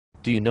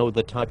Do you know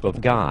the type of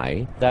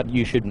guy that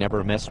you should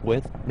never mess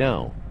with?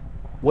 No.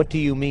 What do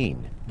you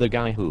mean? The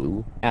guy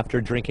who, after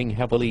drinking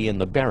heavily in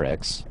the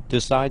barracks,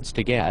 decides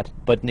to get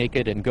butt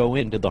naked and go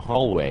into the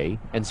hallway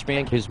and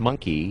spank his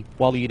monkey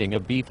while eating a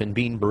beef and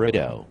bean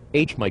burrito.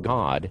 My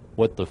god,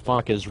 what the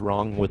fuck is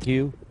wrong with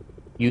you?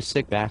 You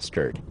sick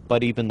bastard.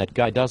 But even that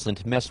guy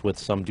doesn't mess with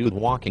some dude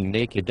walking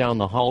naked down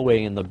the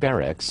hallway in the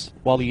barracks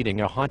while eating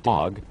a hot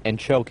dog and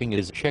choking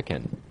his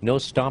chicken. No,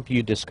 stop,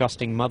 you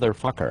disgusting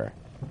motherfucker.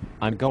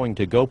 I'm going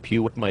to go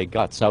puke my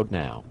guts out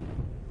now.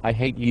 I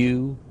hate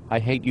you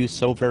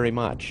so very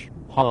much.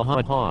 Ha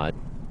ha ha.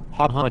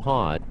 Ha ha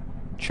ha.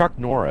 Chuck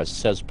Norris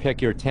says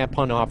pick your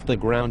tampon off the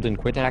ground and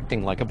quit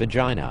acting like a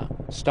vagina.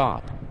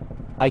 Stop.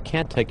 I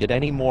can't take it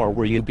anymore.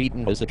 Were you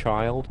beaten as a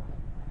child?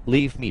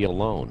 Leave me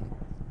alone.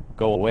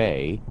 Go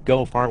away,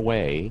 go far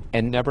away,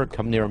 and never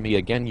come near me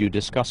again, you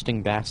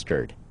disgusting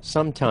bastard.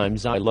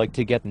 Sometimes I like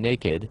to get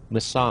naked,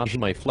 massage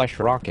my flesh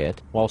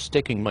rocket, while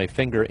sticking my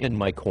finger in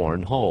my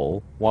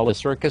cornhole, while a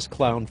circus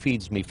clown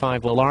feeds me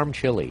 5-alarm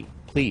chili.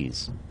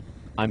 Please.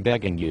 I'm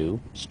begging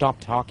you, stop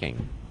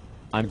talking.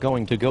 I'm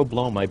going to go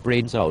blow my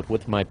brains out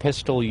with my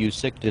pistol, you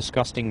sick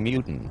disgusting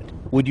mutant.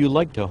 Would you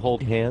like to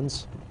hold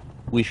hands?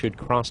 We should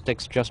cross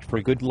sticks just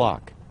for good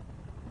luck.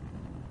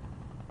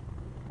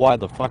 Why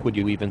the fuck would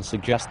you even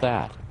suggest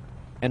that?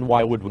 And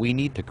why would we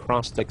need to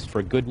cross sticks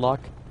for good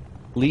luck?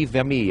 Leave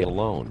me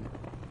alone.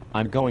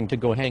 I'm going to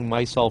go hang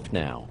myself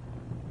now.